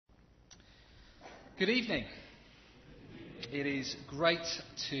Good evening. It is great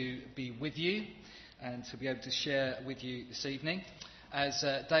to be with you and to be able to share with you this evening. As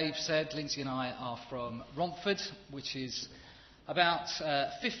Dave said, Lindsay and I are from Romford, which is about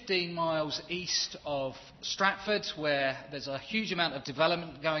 15 miles east of Stratford, where there's a huge amount of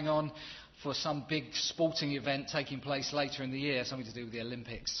development going on for some big sporting event taking place later in the year, something to do with the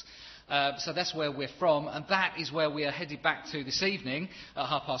Olympics. So that's where we're from, and that is where we are headed back to this evening at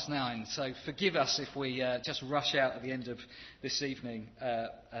 9:30. So forgive us if we just rush out at the end of this evening,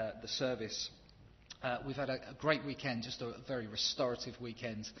 the service. We've had a great weekend, just a very restorative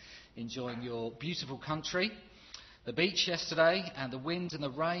weekend, enjoying your beautiful country. The beach yesterday, and the wind and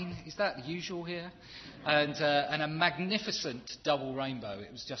the rain. Is that usual here? And a magnificent double rainbow.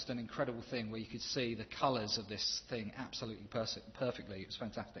 It was just an incredible thing where you could see the colours of this thing absolutely perfectly. It was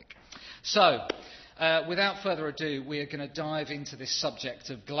fantastic. So, without further ado, we are going to dive into this subject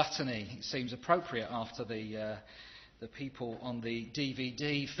of gluttony. It seems appropriate after the people on the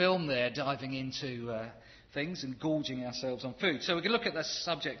DVD film there diving into things and gorging ourselves on food. So we're going to look at the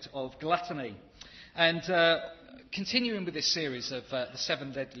subject of gluttony. And continuing with this series of the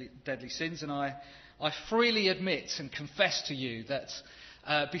 7 deadly sins, and I freely admit and confess to you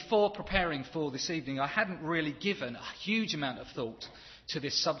that before preparing for this evening, I hadn't really given a huge amount of thought to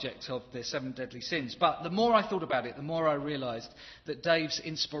this subject of the 7 deadly sins. But the more I thought about it, the more I realised that Dave's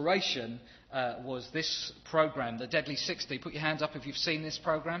inspiration was this programme, the Deadly 60. Put your hands up if you've seen this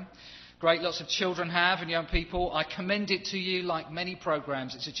programme. Great, lots of children have, and young people. I commend it to you like many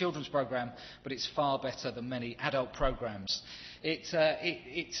programmes. It's a children's programme, but it's far better than many adult programmes.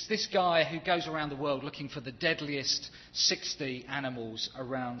 It's this guy who goes around the world looking for the deadliest 60 animals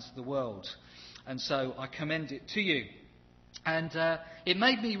around the world. And so I commend it to you. And it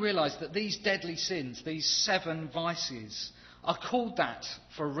made me realise that these deadly sins, these 7 vices, are called that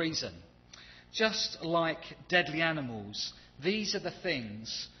for a reason. Just like deadly animals, these are the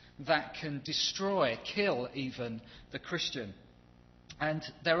things that can destroy, kill even the Christian. And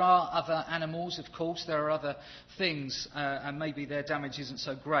there are other animals, of course, there are other things, and maybe their damage isn't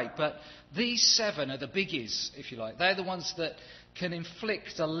so great. But these 7 are the biggies, if you like. They're the ones that can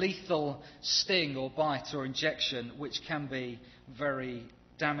inflict a lethal sting or bite or injection, which can be very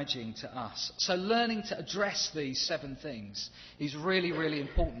damaging to us. So learning to address these 7 things is really, really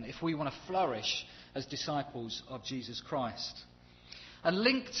important if we want to flourish as disciples of Jesus Christ. And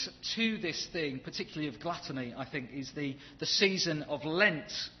linked to this thing, particularly of gluttony, I think, is the season of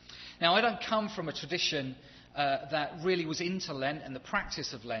Lent. Now, I don't come from a tradition that really was into Lent and the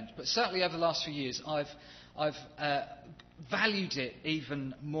practice of Lent, but certainly over the last few years, I've valued it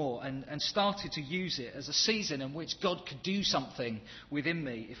even more and started to use it as a season in which God could do something within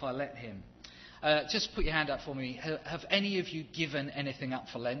me if I let him. Just put your hand up for me. Have any of you given anything up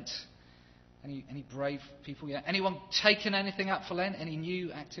for Lent? Any brave people? Yeah. Anyone taken anything up for Lent? Any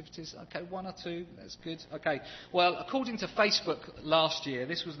new activities? Okay, 1 or 2. That's good. Okay. Well, according to Facebook last year,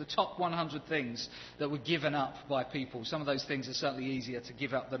 this was the top 100 things that were given up by people. Some of those things are certainly easier to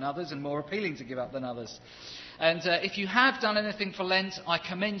give up than others and more appealing to give up than others. And if you have done anything for Lent, I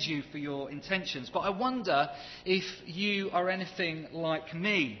commend you for your intentions. But I wonder if you are anything like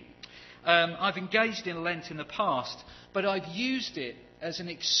me. I've engaged in Lent in the past, but I've used it as an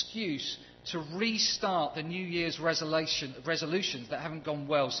excuse to restart the New Year's resolutions that haven't gone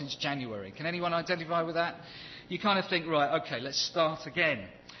well since January. Can anyone identify with that? You kind of think, right, okay, let's start again.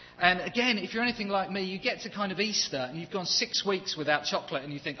 And again, if you're anything like me, you get to kind of Easter and you've gone 6 weeks without chocolate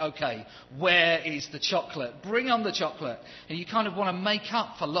and you think, okay, where is the chocolate? Bring on the chocolate. And you kind of want to make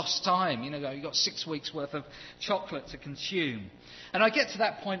up for lost time. You know, you've got 6 weeks worth of chocolate to consume. And I get to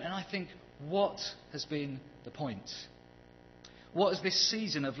that point and I think, what has been the point? What has this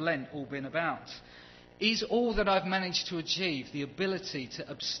season of Lent all been about? Is all that I've managed to achieve the ability to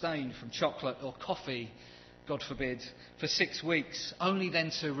abstain from chocolate or coffee, God forbid, for 6 weeks, only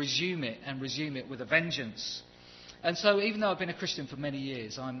then to resume it with a vengeance? And so even though I've been a Christian for many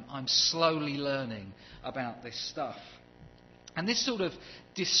years, I'm slowly learning about this stuff. And this sort of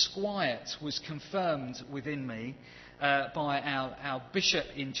disquiet was confirmed within me by our bishop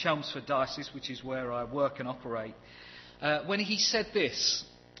in Chelmsford Diocese, which is where I work and operate. When he said this: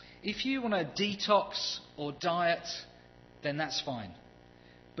 if you want to detox or diet, then that's fine.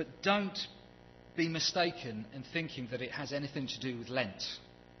 But don't be mistaken in thinking that it has anything to do with Lent.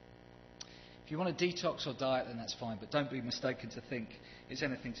 If you want to detox or diet, then that's fine. But don't be mistaken to think it's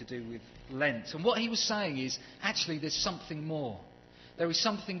anything to do with Lent. And what he was saying is, actually, there's something more. There is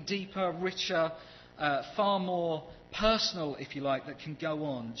something deeper, richer, far more personal, if you like, that can go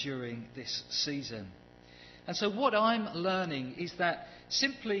on during this season. And so what I'm learning is that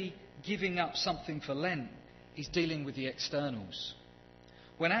simply giving up something for Lent is dealing with the externals,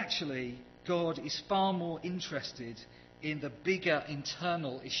 when actually God is far more interested in the bigger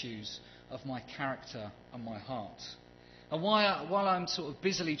internal issues of my character and my heart. And while I'm sort of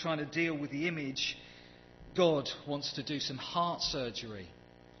busily trying to deal with the image, God wants to do some heart surgery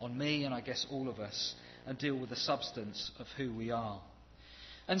on me and I guess all of us and deal with the substance of who we are.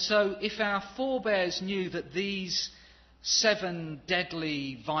 And so if our forebears knew that these 7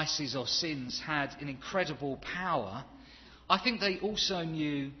 deadly vices or sins had an incredible power, I think they also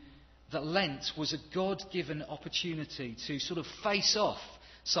knew that Lent was a God-given opportunity to sort of face off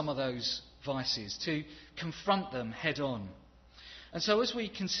some of those vices, to confront them head on. And so as we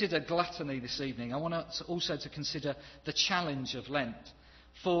consider gluttony this evening, I want us also to consider the challenge of Lent.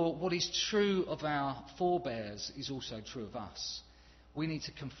 For what is true of our forebears is also true of us. We need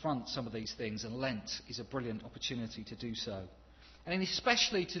to confront some of these things, and Lent is a brilliant opportunity to do so. And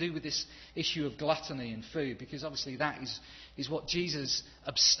especially to do with this issue of gluttony and food, because obviously that is what Jesus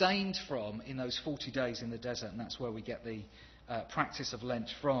abstained from in those 40 days in the desert, and that's where we get the practice of Lent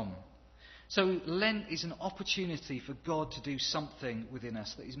from. So Lent is an opportunity for God to do something within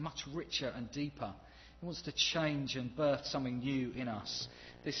us that is much richer and deeper. He wants to change and birth something new in us.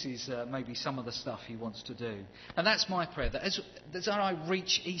 This is maybe some of the stuff he wants to do. And that's my prayer, that as I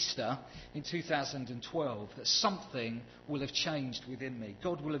reach Easter in 2012, that something will have changed within me.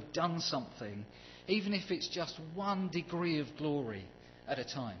 God will have done something, even if it's just 1 degree of glory at a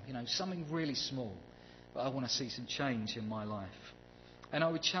time. Something really small. But I want to see some change in my life. And I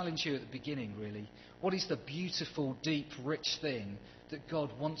would challenge you at the beginning, really. What is the beautiful, deep, rich thing that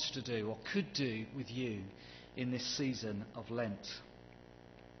God wants to do or could do with you in this season of Lent?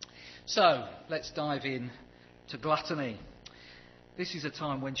 So, let's dive in to gluttony. This is a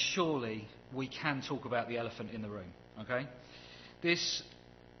time when surely we can talk about the elephant in the room, okay? This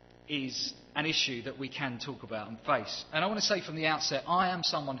is an issue that we can talk about and face. And I want to say from the outset, I am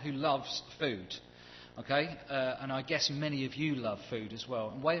someone who loves food. Okay, and I guess many of you love food as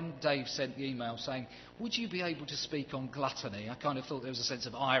well. And when Dave sent the email saying, would you be able to speak on gluttony, I kind of thought there was a sense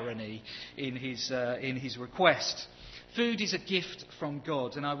of irony in his request. Food is a gift from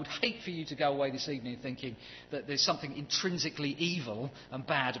God, and I would hate for you to go away this evening thinking that there's something intrinsically evil and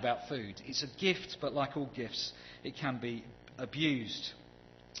bad about food. It's a gift, but like all gifts, it can be abused.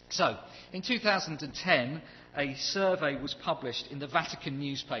 So, in 2010, a survey was published in the Vatican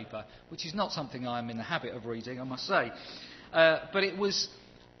newspaper, which is not something I'm in the habit of reading, I must say. But it was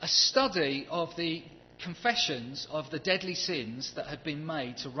a study of the confessions of the deadly sins that had been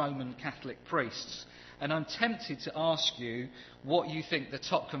made to Roman Catholic priests. And I'm tempted to ask you what you think the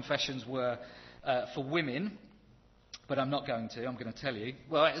top confessions were for women, but I'm not going to. I'm going to tell you.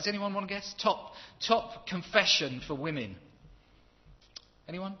 Well, does anyone want to guess? Top confession for women.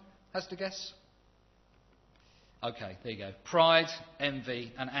 Anyone has to guess? Okay, there you go. Pride,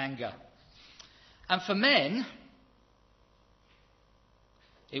 envy, and anger. And for men,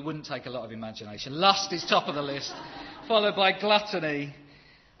 it wouldn't take a lot of imagination. Lust is top of the list, followed by gluttony,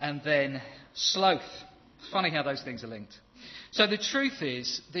 and then sloth. It's funny how those things are linked. So the truth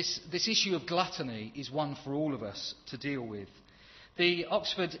is, this issue of gluttony is one for all of us to deal with. The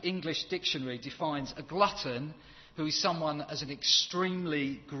Oxford English Dictionary defines a glutton who is someone as an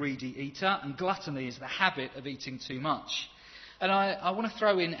extremely greedy eater, and gluttony is the habit of eating too much. And I want to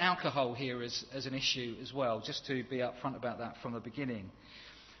throw in alcohol here as an issue as well, just to be upfront about that from the beginning.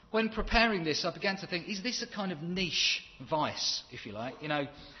 When preparing this, I began to think, is this a kind of niche vice, if you like?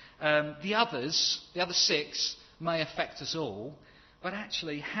 The other 6 may affect us all, but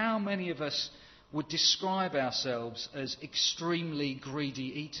actually, how many of us would describe ourselves as extremely greedy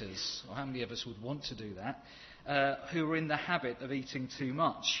eaters? Or how many of us would want to do that? Who are in the habit of eating too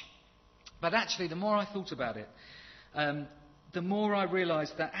much. But actually, the more I thought about it, the more I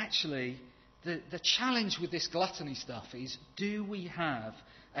realised that actually the challenge with this gluttony stuff is, do we have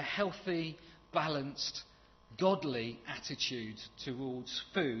a healthy, balanced, godly attitude towards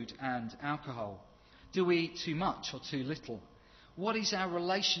food and alcohol? Do we eat too much or too little? What is our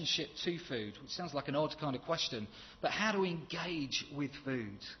relationship to food? Which sounds like an odd kind of question, but how do we engage with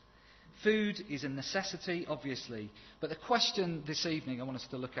food? Food is a necessity, obviously, but the question this evening I want us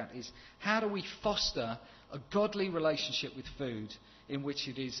to look at is, how do we foster a godly relationship with food in which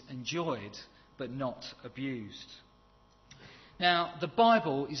it is enjoyed but not abused? Now, the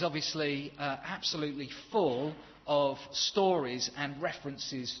Bible is obviously absolutely full of stories and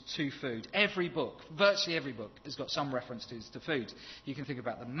references to food. Every book, virtually every book, has got some references to food. You can think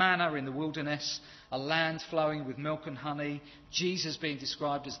about the manna in the wilderness, a land flowing with milk and honey, Jesus being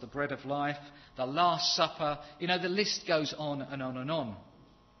described as the bread of life, the Last Supper. The list goes on and on and on.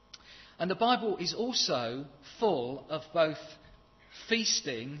 And the Bible is also full of both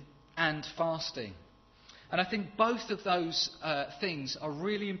feasting and fasting. And I think both of those things are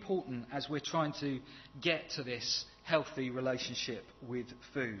really important as we're trying to get to this healthy relationship with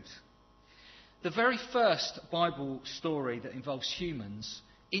food. The very first Bible story that involves humans,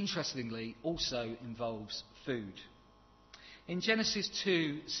 interestingly, also involves food. In Genesis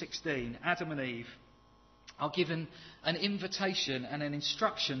 2:16, Adam and Eve are given an invitation and an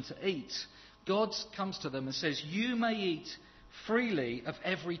instruction to eat. God comes to them and says, "You may eat freely of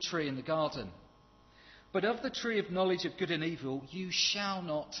every tree in the garden. But of the tree of knowledge of good and evil you shall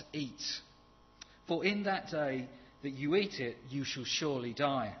not eat. For in that day that you eat it, you shall surely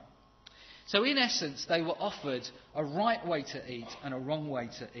die." So in essence, they were offered a right way to eat and a wrong way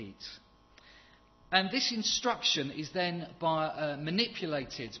to eat. And this instruction is then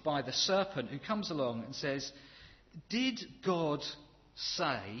manipulated by the serpent, who comes along and says, "Did God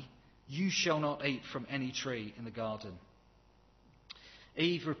say you shall not eat from any tree in the garden?"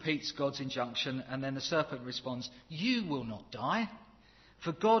 Eve repeats God's injunction, and then the serpent responds, "You will not die,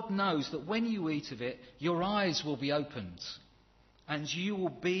 for God knows that when you eat of it, your eyes will be opened, and you will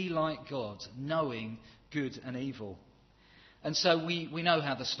be like God, knowing good and evil." And so we know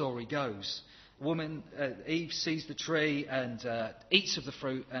how the story goes. Eve sees the tree and eats of the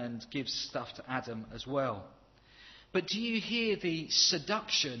fruit and gives stuff to Adam as well. But do you hear the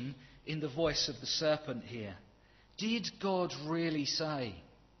seduction in the voice of the serpent here? Did God really say?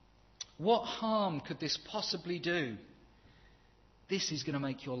 What harm could this possibly do? This is going to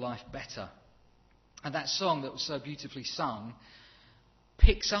make your life better. And that song that was so beautifully sung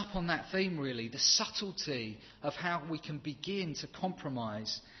picks up on that theme, really, the subtlety of how we can begin to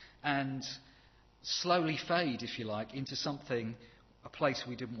compromise and slowly fade, if you like, into a place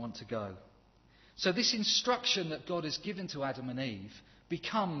we didn't want to go. So this instruction that God has given to Adam and Eve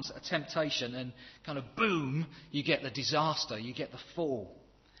becomes a temptation, and kind of boom, you get the disaster, you get the fall.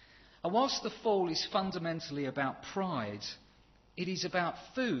 And whilst the fall is fundamentally about pride, it is about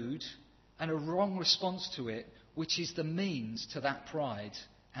food and a wrong response to it, which is the means to that pride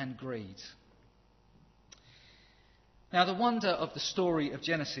and greed. Now, the wonder of the story of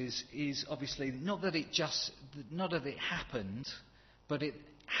Genesis is obviously not that it happened, but it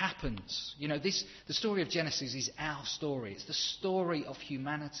happens. The story of Genesis is our story. It's the story of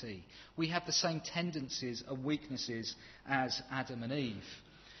humanity. We have the same tendencies and weaknesses as Adam and Eve.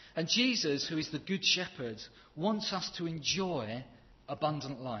 And Jesus, who is the Good Shepherd, wants us to enjoy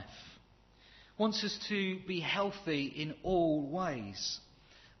abundant life. Wants us to be healthy in all ways.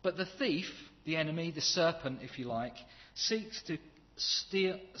 But the thief, the enemy, the serpent, if you like, seeks to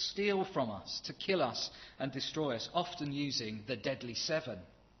steal from us, to kill us and destroy us, often using the deadly seven.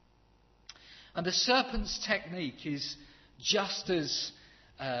 And the serpent's technique is just as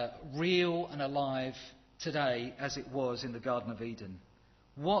real and alive today as it was in the Garden of Eden.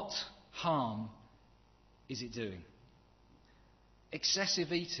 What harm is it doing?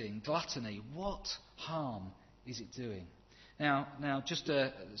 Excessive eating, gluttony, what harm is it doing? Now, just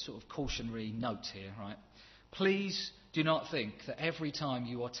a sort of cautionary note here, right? Please do not think that every time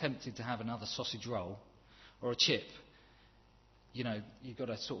you are tempted to have another sausage roll or a chip, you've got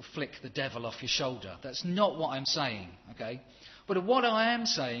to sort of flick the devil off your shoulder. That's not what I'm saying, okay? But what I am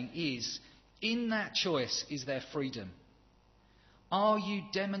saying is, in that choice is there freedom. Are you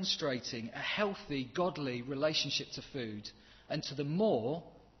demonstrating a healthy, godly relationship to food, and to the more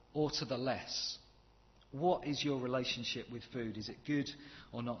or to the less? What is your relationship with food? Is it good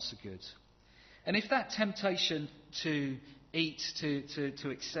or not so good? And if that temptation to eat to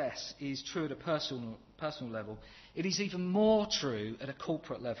excess is true at a personal level, it is even more true at a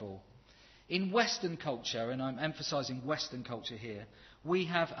corporate level. In Western culture, and I'm emphasising Western culture here, we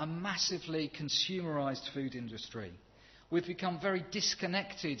have a massively consumerised food industry. We've become very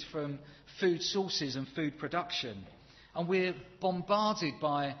disconnected from food sources and food production. And we're bombarded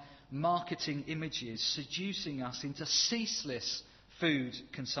by marketing images seducing us into ceaseless food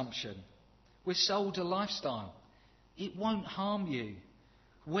consumption. We're sold a lifestyle. It won't harm you.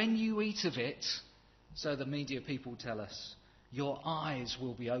 When you eat of it, so the media people tell us, your eyes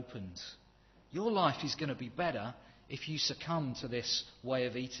will be opened. Your life is going to be better if you succumb to this way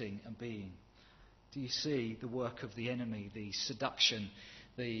of eating and being. Do you see the work of the enemy, the seduction,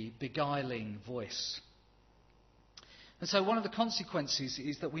 the beguiling voice? And so one of the consequences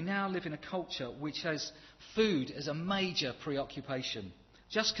is that we now live in a culture which has food as a major preoccupation.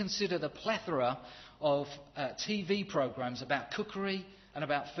 Just consider the plethora of TV programs about cookery and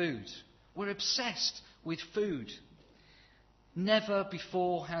about food. We're obsessed with food. Never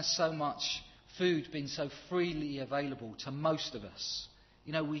before has so much food been so freely available to most of us.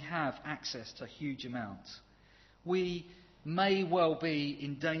 You know, we have access to huge amounts. We may well be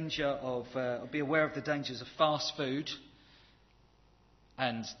in danger of, be aware of the dangers of fast food.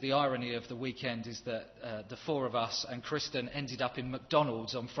 And the irony of the weekend is that the four of us and Kristen ended up in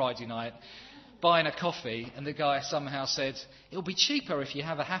McDonald's on Friday night buying a coffee, and the guy somehow said, it'll be cheaper if you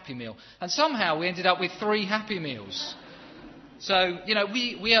have a Happy Meal. And somehow we ended up with 3 Happy Meals. So, you know,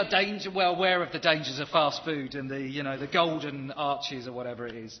 we are well aware of the dangers of fast food and the golden arches or whatever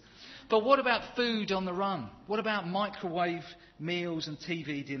it is. But what about food on the run? What about microwave meals and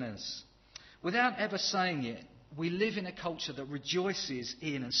TV dinners? Without ever saying it, we live in a culture that rejoices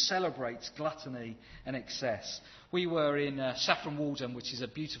in and celebrates gluttony and excess. We were in Saffron Walden, which is a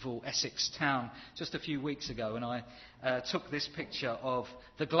beautiful Essex town, just a few weeks ago, and I took this picture of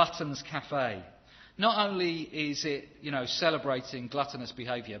the Glutton's Cafe. Not only is it, celebrating gluttonous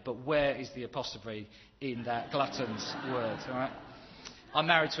behaviour, but where is the apostrophe in that glutton's word? All right? I'm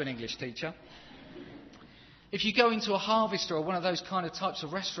married to an English teacher. If you go into a Harvester or one of those kind of types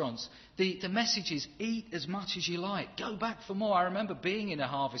of restaurants, the message is eat as much as you like. Go back for more. I remember being in a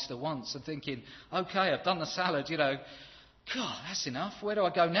Harvester once and thinking, OK, I've done the salad, God, that's enough. Where do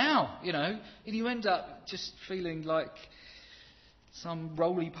I go now? And you end up just feeling like some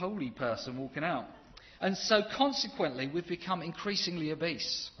roly-poly person walking out. And so consequently, we've become increasingly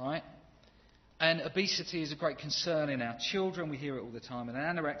obese, right? And obesity is a great concern in our children. We hear it all the time. And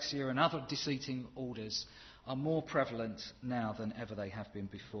anorexia and other diseating orders are more prevalent now than ever they have been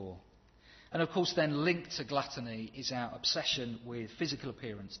before. And of course then linked to gluttony is our obsession with physical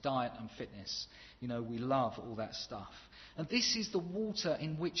appearance, diet and fitness. We love all that stuff. And this is the water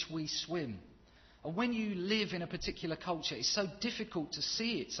in which we swim. And when you live in a particular culture, it's so difficult to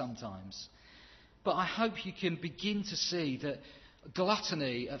see it sometimes. But I hope you can begin to see that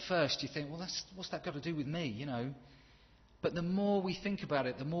gluttony, at first you think, well, what's that got to do with me, But the more we think about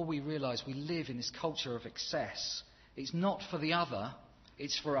it, the more we realise we live in this culture of excess. It's not for the other,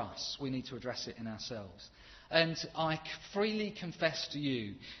 it's for us. We need to address it in ourselves. And I freely confess to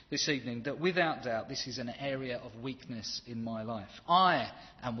you this evening that without doubt this is an area of weakness in my life. I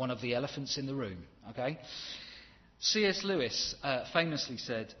am one of the elephants in the room, okay? C.S. Lewis famously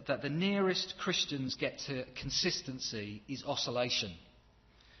said that the nearest Christians get to consistency is oscillation.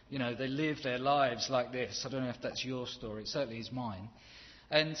 They live their lives like this. I don't know if that's your story. It certainly is mine.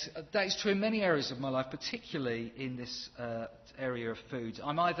 And that is true in many areas of my life, particularly in this area of food.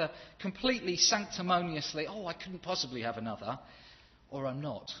 I'm either completely sanctimoniously, I couldn't possibly have another, or I'm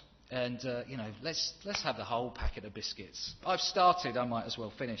not. And, let's have the whole packet of biscuits. I've started, I might as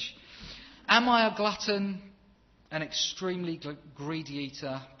well finish. Am I a glutton? An extremely greedy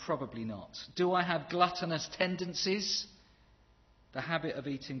eater? Probably not. Do I have gluttonous tendencies? The habit of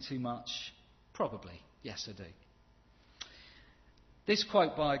eating too much? Probably. Yes, I do. This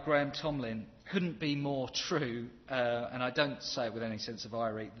quote by Graham Tomlin couldn't be more true, and I don't say it with any sense of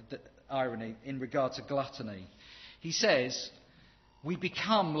irony in regard to gluttony. He says, we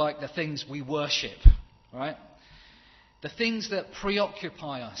become like the things we worship, right? The things that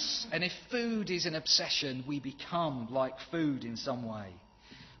preoccupy us. And if food is an obsession, we become like food in some way.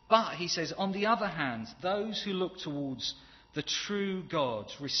 But, he says, on the other hand, those who look towards the true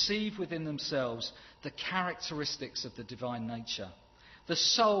God receive within themselves the characteristics of the divine nature. The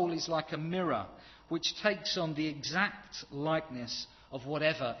soul is like a mirror which takes on the exact likeness of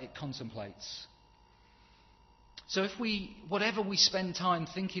whatever it contemplates. So whatever we spend time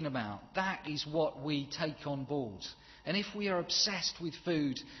thinking about, that is what we take on board. And if we are obsessed with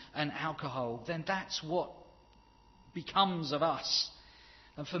food and alcohol, then that's what becomes of us.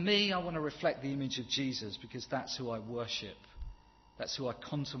 And for me, I want to reflect the image of Jesus because that's who I worship. That's who I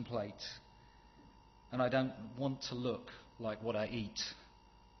contemplate. And I don't want to look like what I eat.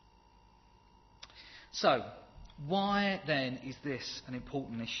 So, why then is this an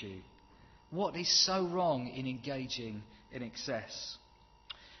important issue? What is so wrong in engaging in excess?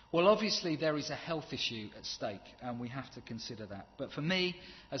 Well, obviously there is a health issue at stake, and we have to consider that. But for me,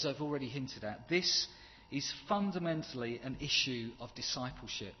 as I've already hinted at, this is fundamentally an issue of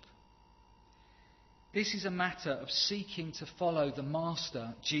discipleship. This is a matter of seeking to follow the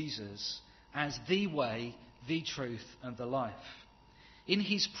Master, Jesus, as the way, the truth, and the life. In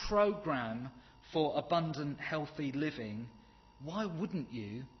his programme for abundant, healthy living, why wouldn't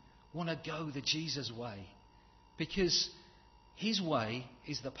you want to go the Jesus way? because his way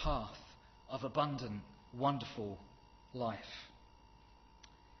is the path of abundant, wonderful life.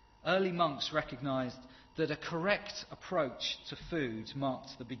 Early monks recognised that a correct approach to food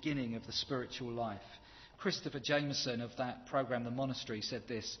marked the beginning of the spiritual life. Christopher Jameson of that programme, The Monastery, said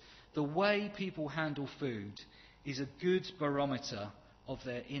this: "The way people handle food is a good barometer of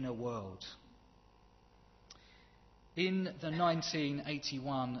their inner world." In the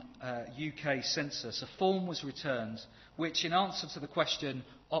 1981 UK census, a form was returned which, in answer to the question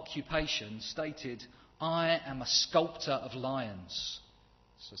occupation, stated, "I am a sculptor of lions."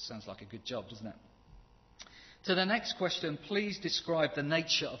 So it sounds like a good job, doesn't it? To the next question, "Please describe the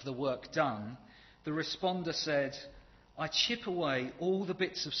nature of the work done," the responder said, "I chip away all the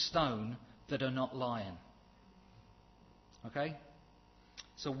bits of stone that are not lion." Okay?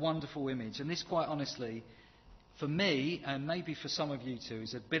 It's a wonderful image. And this, quite honestly, for me, and maybe for some of you too,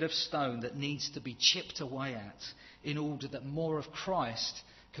 is a bit of stone that needs to be chipped away at in order that more of Christ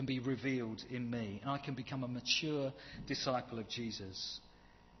can be revealed in me and I can become a mature disciple of Jesus.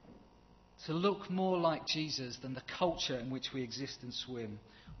 To look more like Jesus than the culture in which we exist and swim,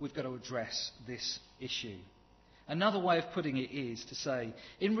 we've got to address this issue. Another way of putting it is to say,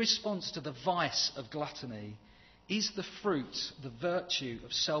 in response to the vice of gluttony, is the fruit, the virtue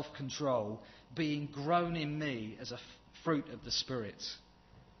of self-control, being grown in me as a fruit of the Spirit?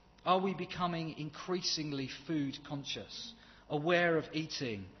 Are we becoming increasingly food conscious, aware of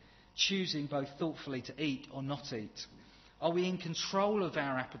eating, choosing both thoughtfully to eat or not eat? Are we in control of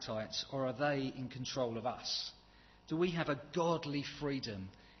our appetites, or are they in control of us? Do we have a godly freedom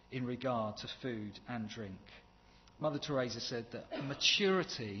in regard to food and drink? Mother Teresa said that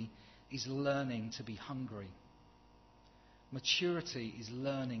maturity is learning to be hungry. Maturity is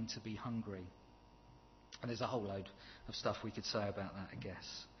learning to be hungry. And there's a whole load of stuff we could say about that, I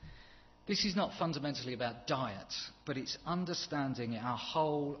guess. This is not fundamentally about diet, but it's understanding our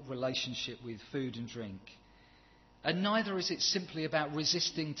whole relationship with food and drink. And neither is it simply about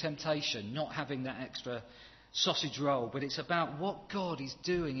resisting temptation, not having that extra sausage roll, but it's about what God is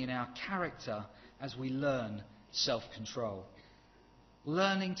doing in our character as we learn self-control.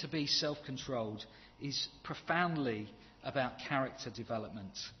 Learning to be self-controlled is profoundly about character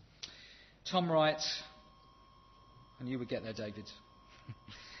development. Tom Wright, and you would get there, David,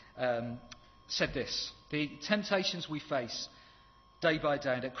 said this: "The temptations we face day by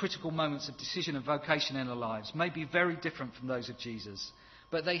day and at critical moments of decision and vocation in our lives may be very different from those of Jesus,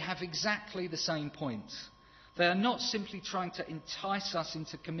 but they have exactly the same point. They are not simply trying to entice us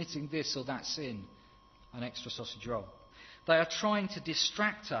into committing this or that sin, an extra sausage roll. They are trying to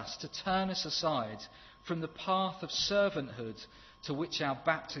distract us, to turn us aside from the path of servanthood to which our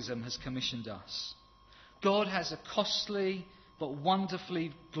baptism has commissioned us. God has a costly but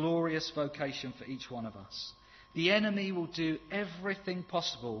wonderfully glorious vocation for each one of us. The enemy will do everything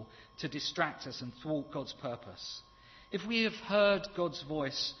possible to distract us and thwart God's purpose. If we have heard God's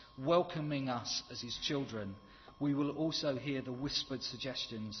voice welcoming us as his children, we will also hear the whispered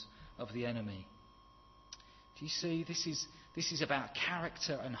suggestions of the enemy." Do you see? This is about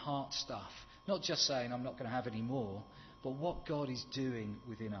character and heart stuff. Not just saying I'm not going to have any more, but what God is doing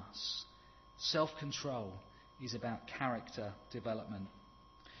within us. Self-control is about character development.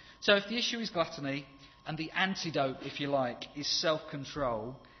 So if the issue is gluttony, and the antidote, if you like, is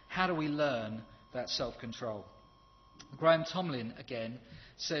self-control, how do we learn that self-control? Graham Tomlin, again,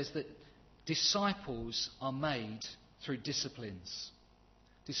 says that disciples are made through disciplines.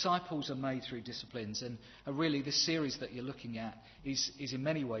 Disciples are made through disciplines, and really this series that you're looking at is in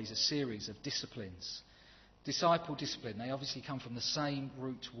many ways a series of disciplines. Disciple, discipline, they obviously come from the same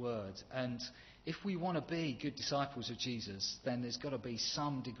root word, and if we want to be good disciples of Jesus, then there's got to be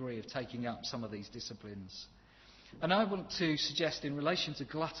some degree of taking up some of these disciplines. And I want to suggest in relation to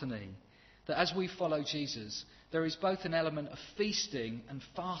gluttony that as we follow Jesus, there is both an element of feasting and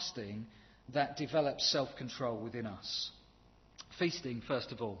fasting that develops self-control within us. Feasting,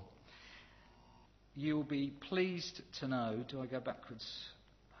 first of all. You'll be pleased to know... Do I go backwards?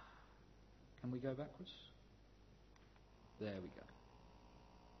 Can we go backwards? There we go.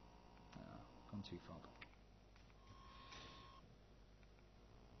 Gone too far back.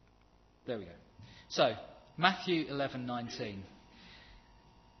 There we go. So, Matthew 11:19.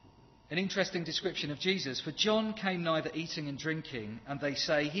 An interesting description of Jesus. "For John came neither eating and drinking, and they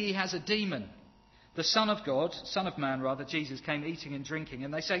say, 'He has a demon.' The Son of God, Son of Man rather, Jesus, came eating and drinking,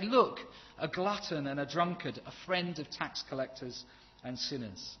 and they say, 'Look, a glutton and a drunkard, a friend of tax collectors and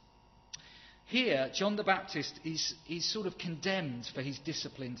sinners.'" Here, John the Baptist is sort of condemned for his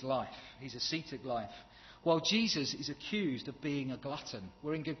disciplined life, his ascetic life, while Jesus is accused of being a glutton.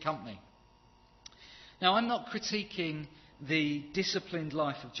 We're in good company. Now, I'm not critiquing the disciplined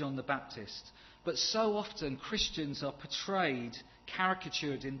life of John the Baptist, but so often Christians are portrayed,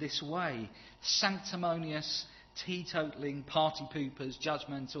 caricatured in this way: sanctimonious, teetotaling, party poopers,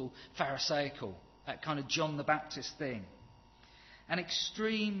 judgmental, pharisaical, that kind of John the Baptist thing. And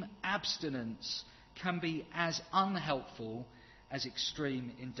extreme abstinence can be as unhelpful as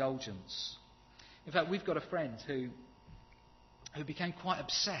extreme indulgence. In fact, we've got a friend who became quite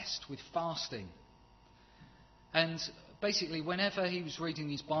obsessed with fasting. And basically, whenever he was reading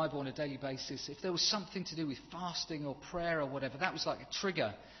his Bible on a daily basis, if there was something to do with fasting or prayer or whatever, that was like a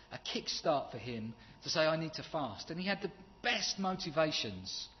trigger, a kickstart for him to say, I need to fast. And he had the best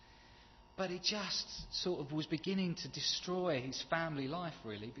motivations. But it just sort of was beginning to destroy his family life,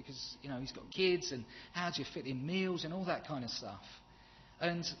 really, because, he's got kids, and how do you fit in meals and all that kind of stuff.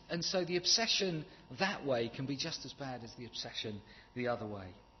 And so the obsession that way can be just as bad as the obsession the other way.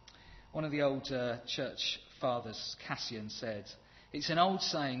 One of the old church fathers, Cassian, said, "It's an old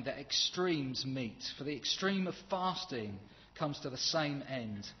saying that extremes meet, for the extreme of fasting comes to the same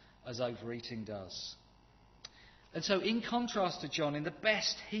end as overeating does." And so, in contrast to John, in the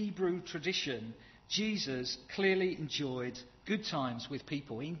best Hebrew tradition, Jesus clearly enjoyed good times with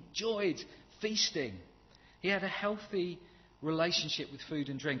people. He enjoyed feasting. He had a healthy relationship with food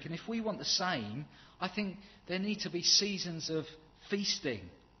and drink. And if we want the same, I think there need to be seasons of feasting.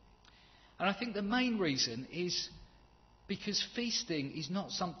 And I think the main reason is because feasting is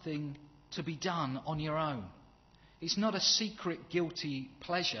not something to be done on your own. It's not a secret, guilty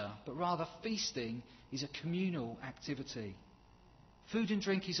pleasure, but rather feasting is a communal activity. Food and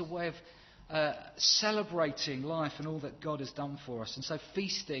drink is a way of celebrating life and all that God has done for us. And so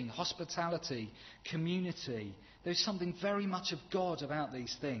feasting, hospitality, community, there's something very much of God about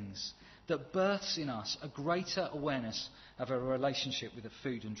these things that births in us a greater awareness of a relationship with the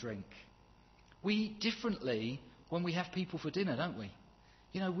food and drink. We eat differently when we have people for dinner, don't we?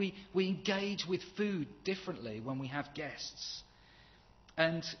 We engage with food differently when we have guests.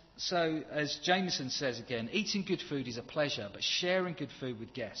 And so, as Jameson says again, eating good food is a pleasure, but sharing good food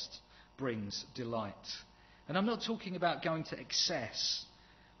with guests brings delight. And I'm not talking about going to excess.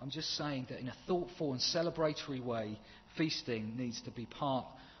 I'm just saying that in a thoughtful and celebratory way, feasting needs to be part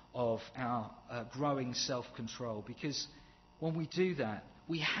of our growing self-control. Because when we do that,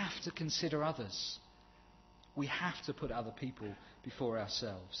 we have to consider others. We have to put other people before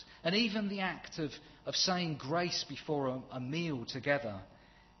ourselves. And even the act of saying grace before a meal together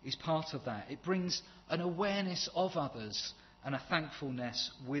is part of that. It brings an awareness of others and a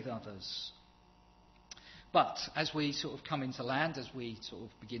thankfulness with others. But as we sort of come into land, as we sort of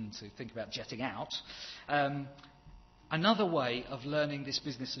begin to think about jetting out, another way of learning this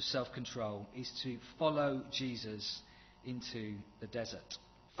business of self-control is to follow Jesus into the desert,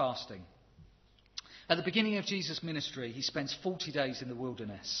 fasting. At the beginning of Jesus' ministry, he spends 40 days in the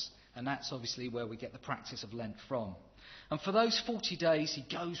wilderness, and that's obviously where we get the practice of Lent from. And for those 40 days, he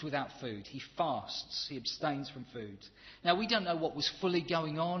goes without food. He fasts. He abstains from food. Now, we don't know what was fully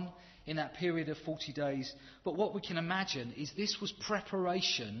going on in that period of 40 days, but what we can imagine is this was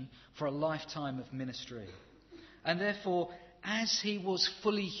preparation for a lifetime of ministry. And therefore, as he was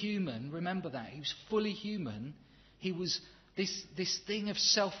fully human, remember that, he was fully human, he was this thing of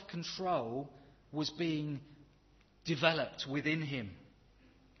self-control was being developed within him.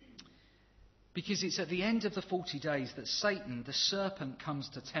 Because it's at the end of the 40 days that Satan, the serpent, comes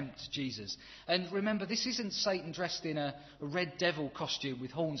to tempt Jesus. And remember, this isn't Satan dressed in a red devil costume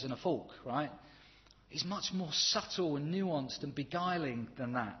with horns and a fork, right? He's much more subtle and nuanced and beguiling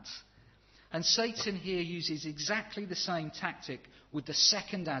than that. And Satan here uses exactly the same tactic with the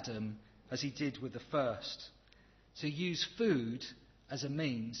second Adam as he did with the first. To use food as a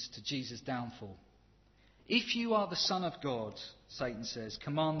means to Jesus' downfall. If you are the Son of God, Satan says,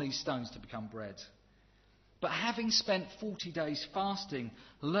 command these stones to become bread. But having spent 40 days fasting,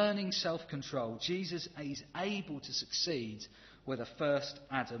 learning self-control, Jesus is able to succeed where the first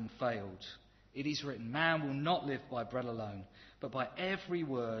Adam failed. It is written, man will not live by bread alone, but by every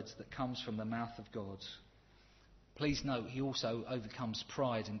word that comes from the mouth of God. Please note, he also overcomes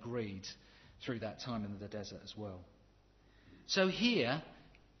pride and greed through that time in the desert as well. So here,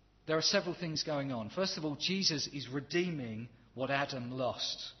 there are several things going on. First of all, Jesus is redeeming what Adam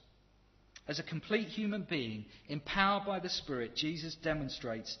lost. As a complete human being, empowered by the Spirit, Jesus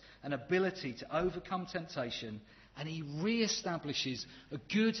demonstrates an ability to overcome temptation, and he re-establishes a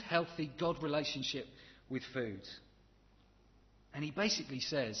good, healthy God relationship with food. And he basically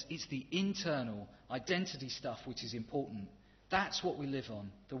says it's the internal identity stuff which is important. That's what we live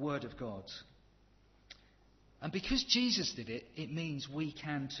on, the Word of God. And because Jesus did it, it means we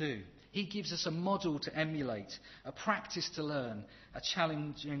can too. He gives us a model to emulate, a practice to learn, a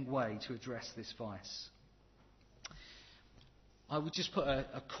challenging way to address this vice. I would just put a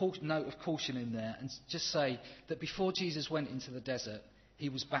note of caution in there and just say that before Jesus went into the desert, he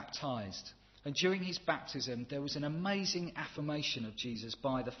was baptized. And during his baptism, there was an amazing affirmation of Jesus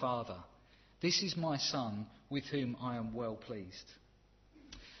by the Father. This is my Son, with whom I am well pleased.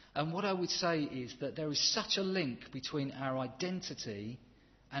 And what I would say is that there is such a link between our identity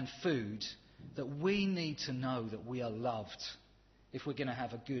and food that we need to know that we are loved if we're going to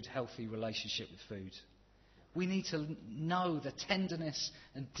have a good, healthy relationship with food. We need to know the tenderness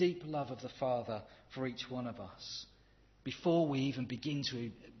and deep love of the Father for each one of us before we even begin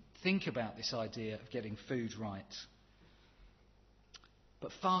to think about this idea of getting food right.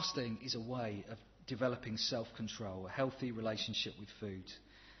 But fasting is a way of developing self-control, a healthy relationship with food.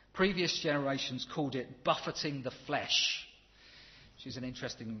 Previous generations called it buffeting the flesh, which is an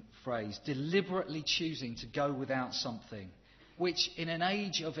interesting phrase, deliberately choosing to go without something, which in an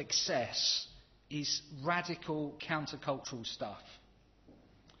age of excess is radical countercultural stuff.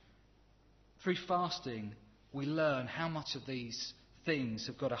 Through fasting, we learn how much of these things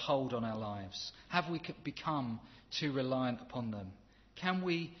have got a hold on our lives. Have we become too reliant upon them? Can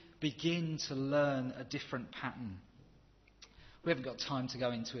we begin to learn a different pattern? We haven't got time to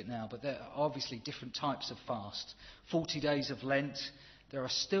go into it now, but there are obviously different types of fast. 40 days of Lent. There are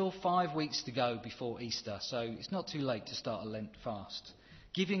still 5 weeks to go before Easter, so it's not too late to start a Lent fast.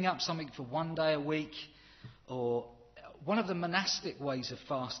 Giving up something for 1 day a week, or one of the monastic ways of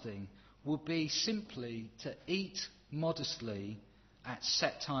fasting would be simply to eat modestly at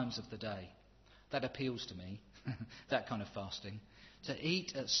set times of the day. That appeals to me, that kind of fasting. To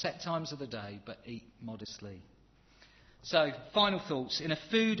eat at set times of the day, but eat modestly. So, final thoughts. In a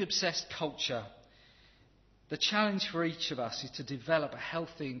food-obsessed culture, the challenge for each of us is to develop a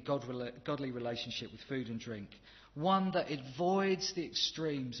healthy and godly relationship with food and drink. One that avoids the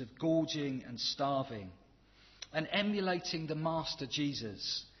extremes of gorging and starving, and emulating the Master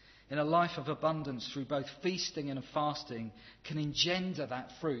Jesus in a life of abundance through both feasting and fasting can engender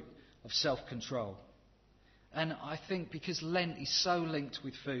that fruit of self-control. And I think because Lent is so linked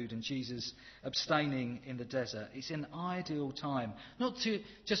with food and Jesus abstaining in the desert, it's an ideal time not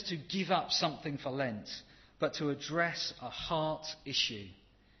just to give up something for Lent, but to address a heart issue,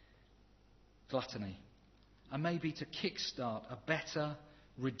 gluttony, and maybe to kickstart a better,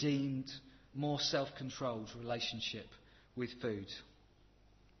 redeemed, more self-controlled relationship with food.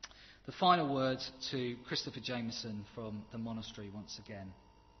 The final word to Christopher Jameson from the monastery once again.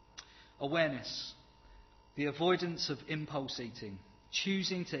 Awareness. The avoidance of impulse eating.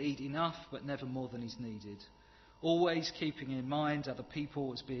 Choosing to eat enough but never more than is needed. Always keeping in mind other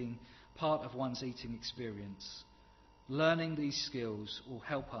people as being part of one's eating experience. Learning these skills will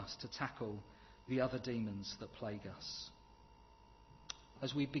help us to tackle the other demons that plague us.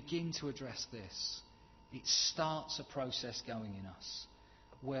 As we begin to address this, it starts a process going in us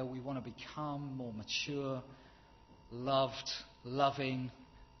where we want to become more mature, loved, loving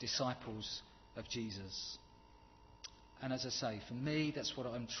disciples of Jesus. And as I say, for me, that's what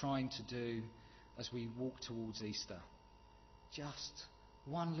I'm trying to do as we walk towards Easter. Just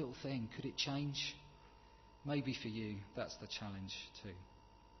one little thing. Could it change? Maybe for you, that's the challenge too.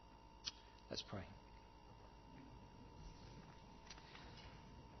 Let's pray.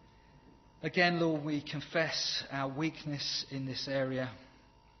 Again, Lord, we confess our weakness in this area.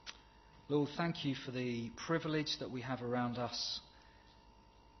 Lord, thank you for the privilege that we have around us.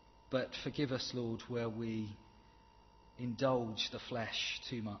 But forgive us, Lord, where we indulge the flesh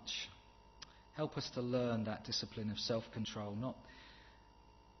too much. Help us to learn that discipline of self-control,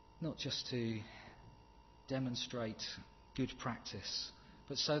 not just to demonstrate good practice,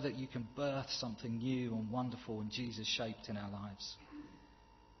 but so that you can birth something new and wonderful and Jesus-shaped in our lives.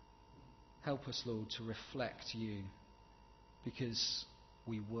 Help us, Lord, to reflect you because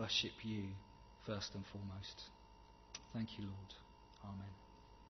we worship you first and foremost. Thank you, Lord. Amen.